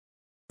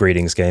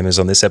Greetings, gamers.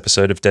 On this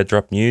episode of Dead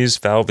Drop News,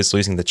 Valve is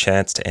losing the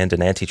chance to end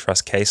an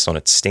antitrust case on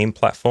its Steam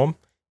platform.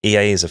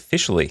 EA is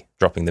officially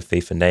dropping the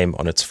FIFA name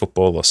on its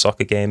football or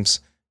soccer games.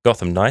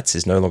 Gotham Knights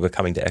is no longer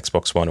coming to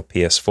Xbox One or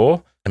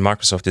PS4. And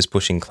Microsoft is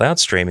pushing cloud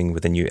streaming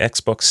with a new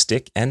Xbox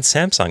Stick and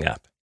Samsung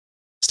app.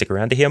 Stick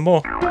around to hear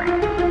more.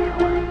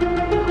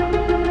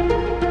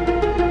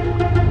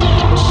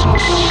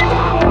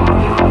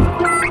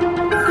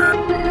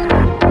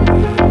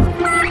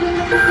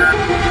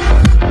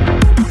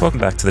 Welcome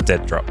back to the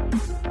Dead Drop,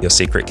 your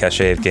secret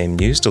cache of game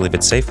news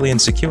delivered safely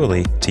and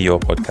securely to your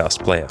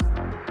podcast player.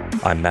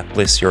 I'm Matt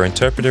Bliss, your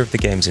interpreter of the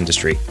games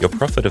industry, your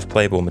prophet of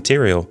playable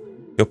material,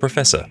 your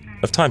professor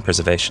of time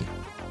preservation.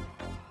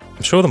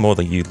 I'm sure the more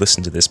that you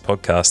listen to this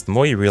podcast, the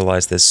more you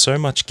realize there's so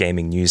much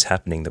gaming news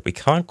happening that we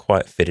can't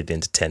quite fit it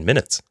into 10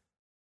 minutes.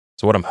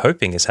 So what I'm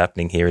hoping is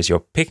happening here is you're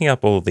picking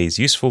up all of these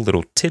useful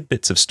little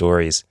tidbits of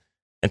stories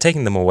and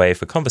taking them away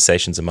for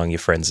conversations among your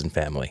friends and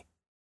family.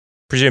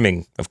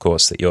 Presuming, of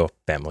course, that your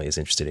family is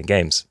interested in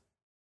games.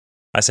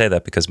 I say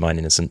that because mine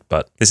isn't,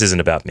 but this isn't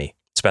about me.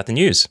 It's about the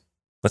news.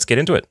 Let's get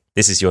into it.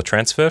 This is your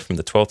transfer from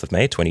the 12th of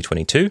May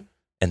 2022,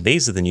 and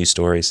these are the news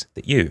stories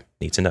that you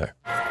need to know.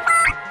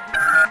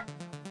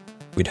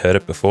 We'd heard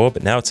it before,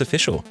 but now it's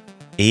official.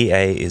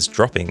 EA is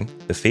dropping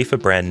the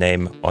FIFA brand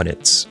name on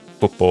its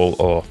football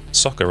or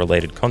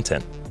soccer-related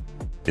content.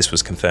 This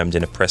was confirmed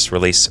in a press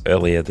release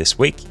earlier this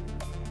week,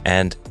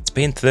 and it's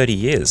been 30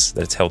 years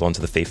that it's held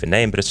onto the FIFA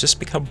name, but it's just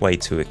become way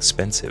too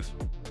expensive.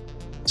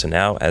 So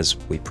now, as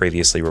we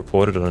previously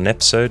reported on an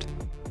episode,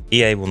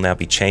 EA will now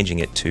be changing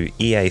it to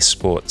EA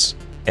Sports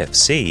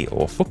FC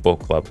or Football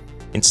Club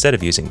instead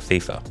of using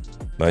FIFA.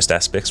 Most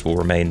aspects will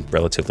remain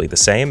relatively the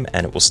same,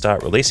 and it will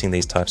start releasing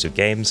these types of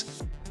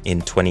games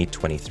in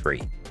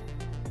 2023.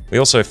 We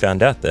also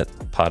found out that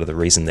part of the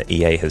reason that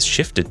EA has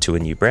shifted to a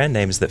new brand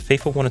name is that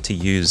FIFA wanted to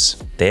use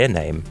their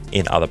name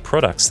in other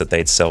products that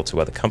they'd sell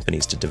to other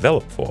companies to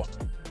develop for.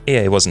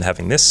 EA wasn't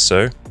having this,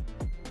 so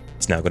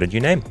it's now got a new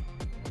name.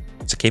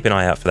 So keep an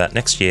eye out for that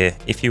next year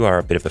if you are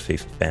a bit of a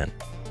FIFA fan.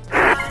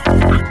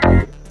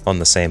 On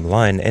the same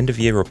line,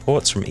 end-of-year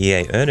reports from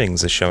EA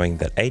earnings are showing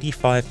that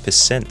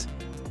 85%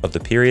 of the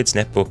period's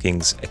net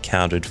bookings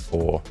accounted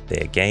for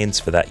their gains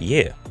for that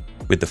year,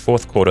 with the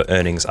fourth quarter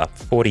earnings up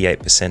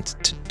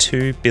 48% to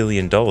 $2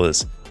 billion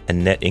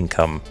and net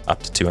income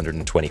up to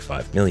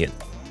 $225 million.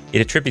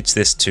 It attributes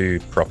this to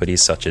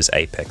properties such as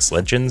Apex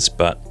Legends,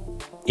 but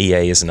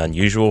EA isn't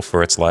unusual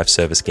for its live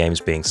service games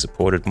being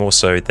supported more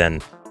so than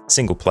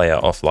single-player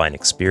offline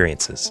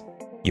experiences.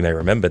 You may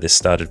remember this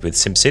started with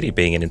SimCity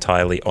being an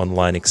entirely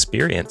online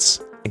experience.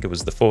 I think it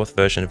was the fourth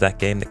version of that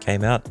game that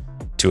came out,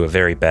 to a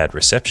very bad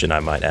reception,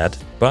 I might add.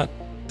 But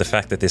the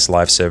fact that this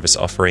live service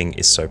offering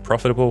is so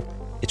profitable,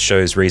 it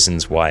shows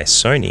reasons why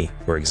Sony,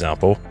 for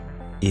example,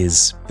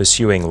 is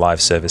pursuing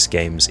live service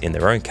games in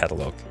their own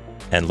catalog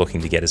and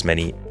looking to get as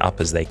many up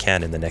as they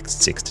can in the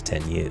next 6 to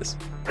 10 years.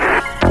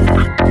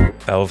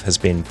 Valve has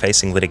been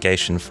facing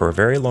litigation for a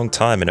very long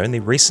time, and only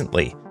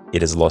recently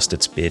it has lost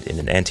its bid in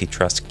an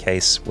antitrust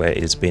case where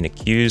it has been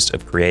accused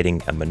of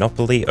creating a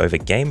monopoly over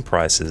game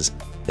prices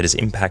that has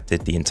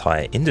impacted the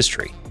entire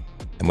industry.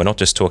 And we're not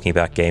just talking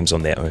about games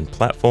on their own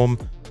platform,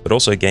 but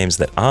also games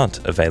that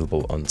aren't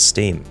available on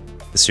Steam.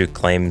 The suit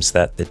claims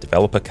that the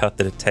developer cut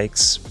that it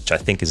takes, which I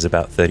think is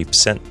about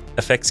 30%,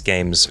 affects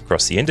games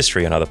across the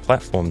industry on other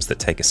platforms that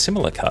take a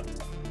similar cut.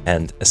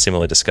 And a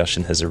similar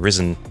discussion has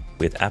arisen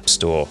with App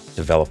Store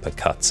developer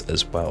cuts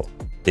as well.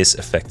 This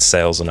affects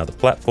sales on other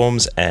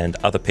platforms, and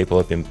other people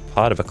have been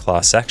part of a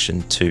class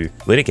action to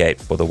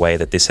litigate for the way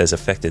that this has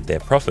affected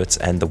their profits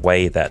and the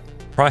way that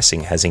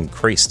pricing has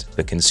increased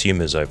for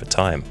consumers over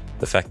time.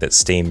 The fact that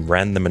Steam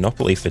ran the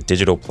monopoly for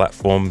digital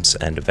platforms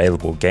and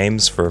available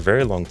games for a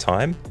very long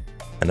time,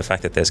 and the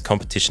fact that there's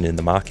competition in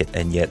the market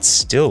and yet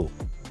still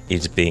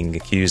is being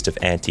accused of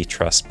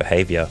antitrust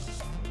behavior,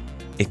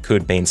 it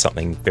could mean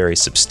something very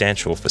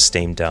substantial for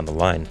Steam down the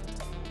line.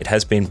 It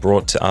has been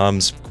brought to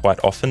arms quite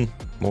often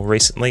more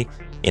recently.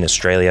 In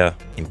Australia,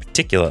 in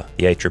particular,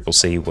 the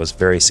ACCC was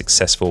very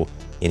successful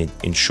in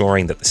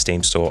ensuring that the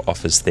Steam store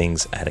offers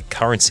things at a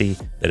currency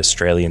that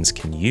Australians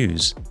can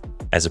use,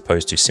 as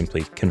opposed to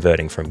simply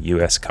converting from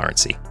US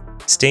currency.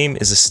 Steam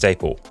is a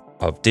staple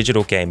of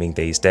digital gaming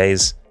these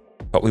days,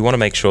 but we want to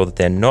make sure that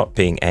they're not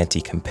being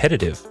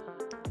anti-competitive,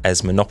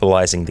 as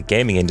monopolizing the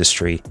gaming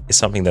industry is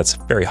something that's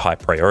a very high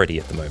priority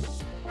at the moment.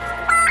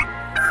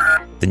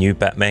 The new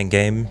Batman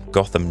game,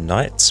 Gotham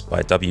Knights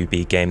by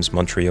WB Games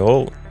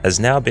Montreal, has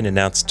now been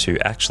announced to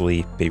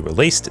actually be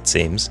released, it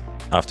seems,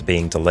 after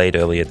being delayed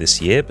earlier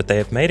this year, but they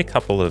have made a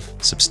couple of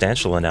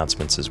substantial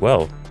announcements as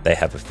well. They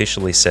have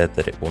officially said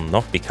that it will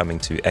not be coming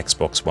to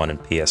Xbox One and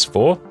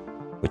PS4,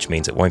 which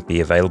means it won't be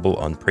available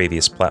on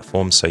previous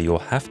platforms, so you'll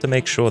have to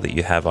make sure that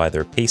you have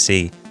either a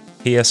PC,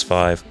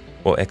 PS5,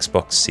 or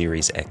Xbox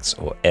Series X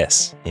or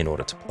S in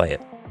order to play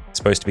it. It's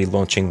supposed to be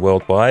launching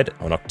worldwide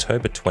on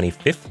October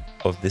 25th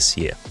of this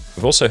year.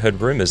 We've also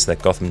heard rumors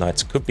that Gotham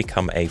Knights could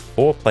become a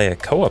 4-player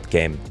co-op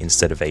game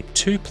instead of a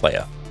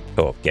 2-player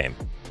co-op game.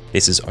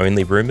 This is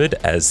only rumoured,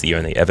 as the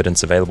only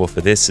evidence available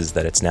for this is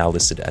that it's now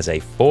listed as a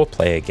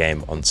 4-player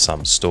game on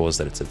some stores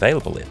that it's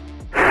available in.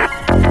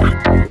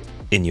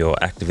 In your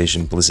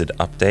Activision Blizzard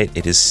update,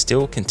 it is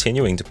still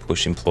continuing to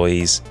push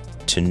employees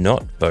to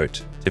not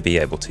vote to be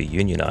able to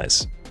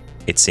unionize.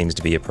 It seems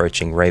to be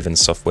approaching Raven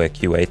software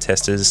QA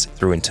testers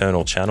through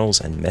internal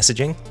channels and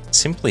messaging,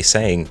 simply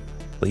saying,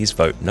 please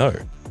vote no.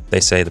 They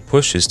say the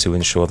push is to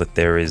ensure that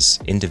there is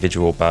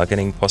individual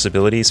bargaining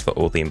possibilities for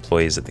all the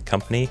employees at the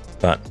company,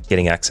 but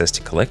getting access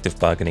to collective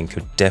bargaining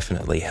could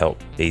definitely help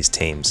these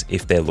teams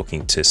if they're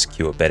looking to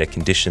secure better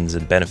conditions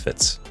and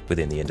benefits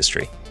within the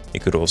industry.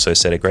 It could also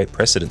set a great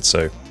precedent,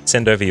 so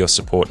send over your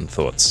support and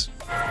thoughts.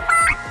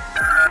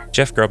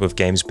 Jeff Grubb of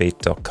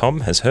GamesBeat.com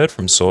has heard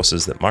from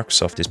sources that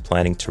Microsoft is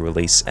planning to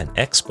release an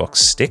Xbox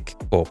stick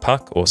or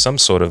puck or some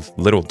sort of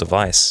little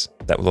device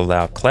that will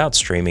allow cloud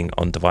streaming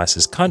on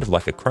devices kind of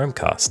like a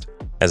Chromecast.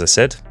 As I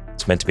said,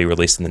 it's meant to be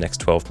released in the next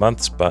 12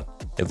 months,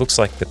 but it looks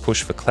like the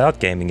push for cloud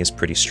gaming is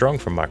pretty strong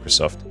from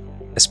Microsoft,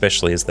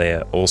 especially as they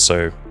are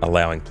also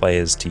allowing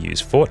players to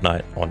use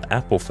Fortnite on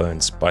Apple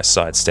phones by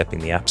sidestepping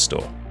the App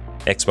Store.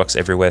 Xbox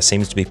Everywhere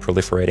seems to be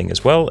proliferating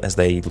as well, as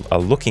they are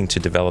looking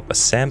to develop a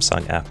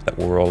Samsung app that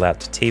will roll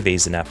out to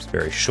TVs and apps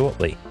very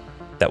shortly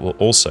that will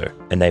also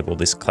enable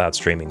this cloud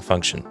streaming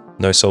function.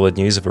 No solid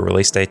news of a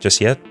release date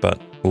just yet,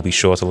 but we'll be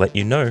sure to let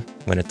you know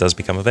when it does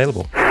become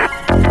available.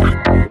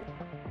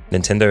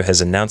 Nintendo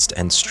has announced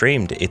and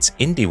streamed its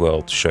Indie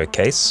World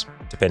showcase.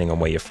 Depending on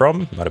where you're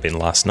from, might have been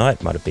last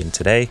night, might have been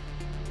today,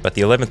 but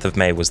the 11th of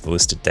May was the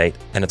listed date,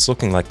 and it's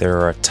looking like there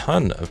are a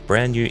ton of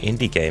brand new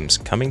indie games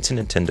coming to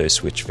Nintendo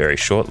Switch very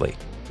shortly.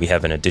 We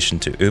have an addition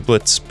to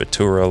Ooblets,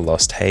 Batura,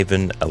 Lost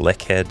Haven,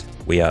 Alekhead,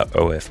 We Are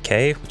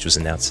OFK, which was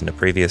announced in a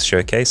previous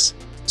showcase,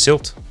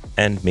 Silt,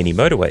 and Mini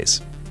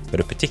Motorways. But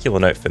a particular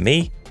note for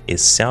me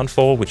is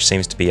Soundfall, which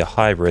seems to be a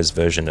high-res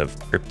version of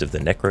Crypt of the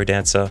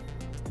Necrodancer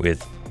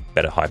with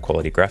better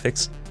high-quality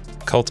graphics,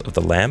 Cult of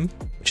the Lamb,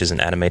 which is an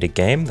animated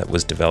game that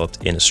was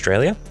developed in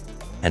Australia,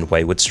 and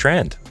Wayward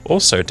Strand,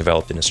 also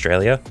developed in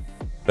Australia,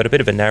 but a bit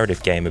of a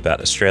narrative game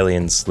about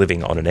Australians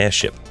living on an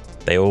airship.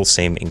 They all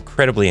seem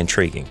incredibly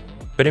intriguing,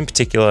 but in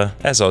particular,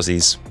 as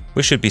Aussies,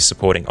 we should be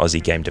supporting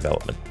Aussie game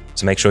development,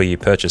 so make sure you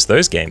purchase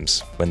those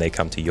games when they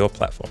come to your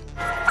platform.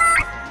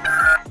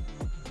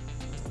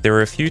 There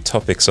are a few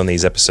topics on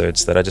these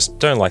episodes that I just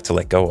don't like to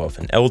let go of,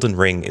 and Elden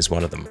Ring is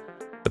one of them.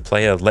 The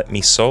player Let Me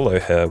Solo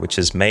Her, which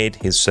has made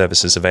his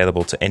services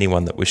available to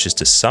anyone that wishes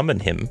to summon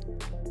him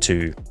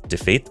to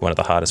defeat one of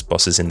the hardest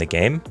bosses in the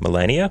game,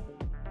 Melania,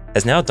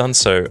 has now done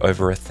so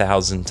over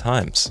 1,000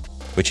 times,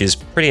 which is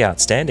pretty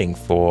outstanding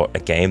for a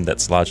game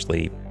that's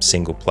largely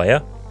single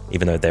player,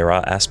 even though there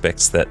are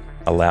aspects that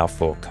allow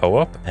for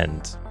co-op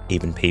and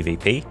even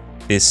PvP.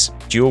 This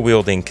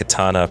dual-wielding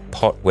katana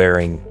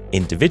pot-wearing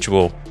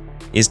individual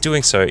is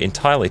doing so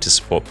entirely to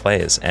support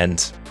players,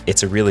 and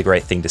it's a really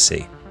great thing to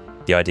see.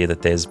 The idea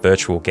that there's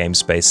virtual game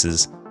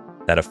spaces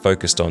that are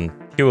focused on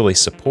purely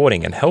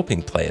supporting and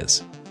helping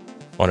players.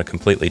 On a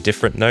completely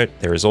different note,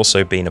 there has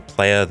also been a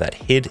player that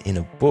hid in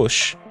a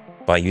bush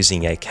by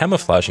using a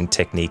camouflaging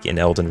technique in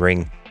Elden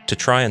Ring to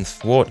try and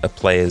thwart a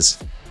player's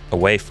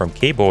away from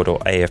keyboard or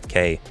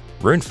AFK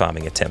rune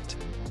farming attempt.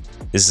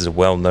 This is a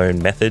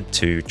well-known method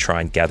to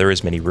try and gather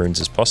as many runes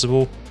as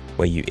possible,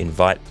 where you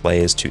invite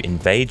players to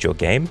invade your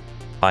game,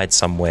 hide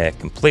somewhere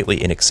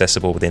completely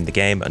inaccessible within the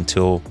game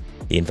until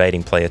the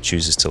invading player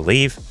chooses to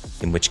leave,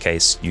 in which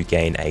case you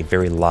gain a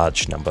very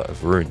large number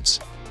of runes.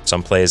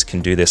 Some players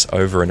can do this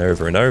over and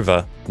over and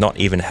over, not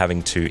even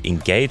having to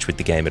engage with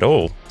the game at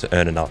all to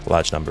earn a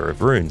large number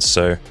of runes.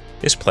 So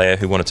this player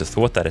who wanted to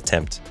thwart that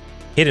attempt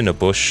hid in a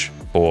bush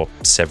for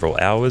several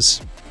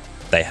hours.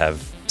 They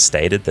have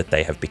stated that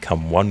they have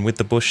become one with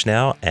the bush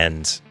now,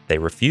 and they're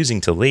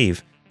refusing to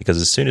leave because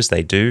as soon as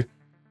they do,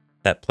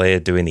 that player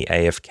doing the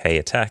AFK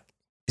attack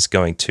is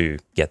going to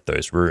get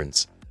those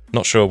runes.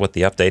 Not sure what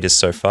the update is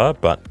so far,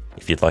 but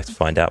if you'd like to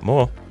find out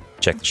more,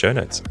 check the show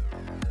notes.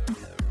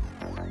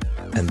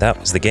 And that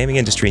was the gaming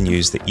industry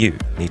news that you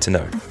need to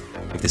know.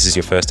 If this is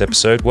your first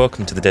episode,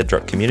 welcome to the Dead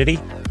Drop community.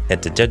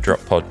 Head to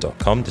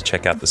deaddroppod.com to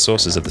check out the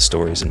sources of the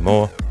stories and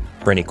more.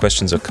 For any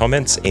questions or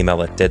comments,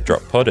 email at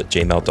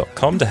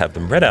deaddroppod@gmail.com to have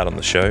them read out on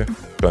the show.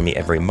 Join me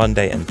every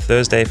Monday and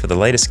Thursday for the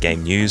latest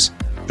game news.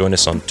 Join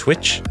us on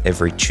Twitch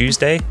every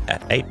Tuesday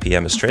at 8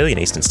 PM Australian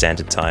Eastern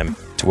Standard Time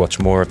to watch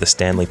more of the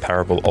Stanley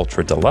Parable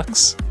Ultra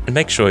Deluxe. And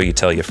make sure you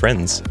tell your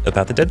friends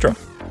about the Dead Drop.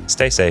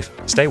 Stay safe,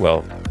 stay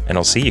well, and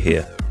I'll see you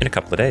here in a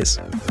couple of days.